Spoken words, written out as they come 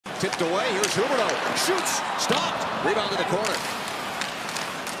tipped away. Here's Huberdeau. Shoots. Stopped. Rebound in the corner.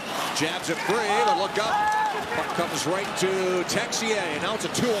 Jabs it free, but look up. Puck comes right to Texier. And now it's a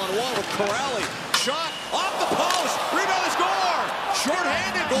 2-on-1 with Corrali. Shot off the post. Rebound is score.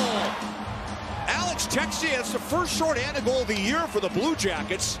 Short-handed goal. Alex Texier, that's the first short-handed goal of the year for the Blue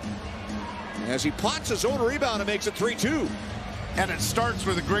Jackets. As he pots his own rebound and makes it 3-2. And it starts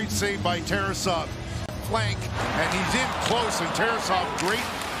with a great save by Tarasov. Flank, and he's in close, and Tarasov, great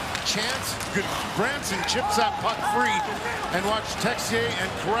chance. Good. Branson chips that puck free, and watch Texier and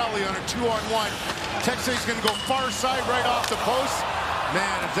Corrali on a 2-on-1. Texier's going to go far side right off the post.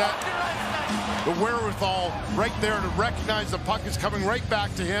 Man, is that the wherewithal right there to recognize the puck is coming right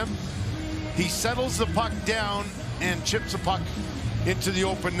back to him. He settles the puck down and chips the puck into the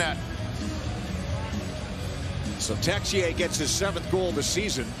open net. So Texier gets his 7th goal of the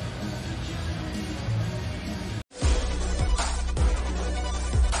season.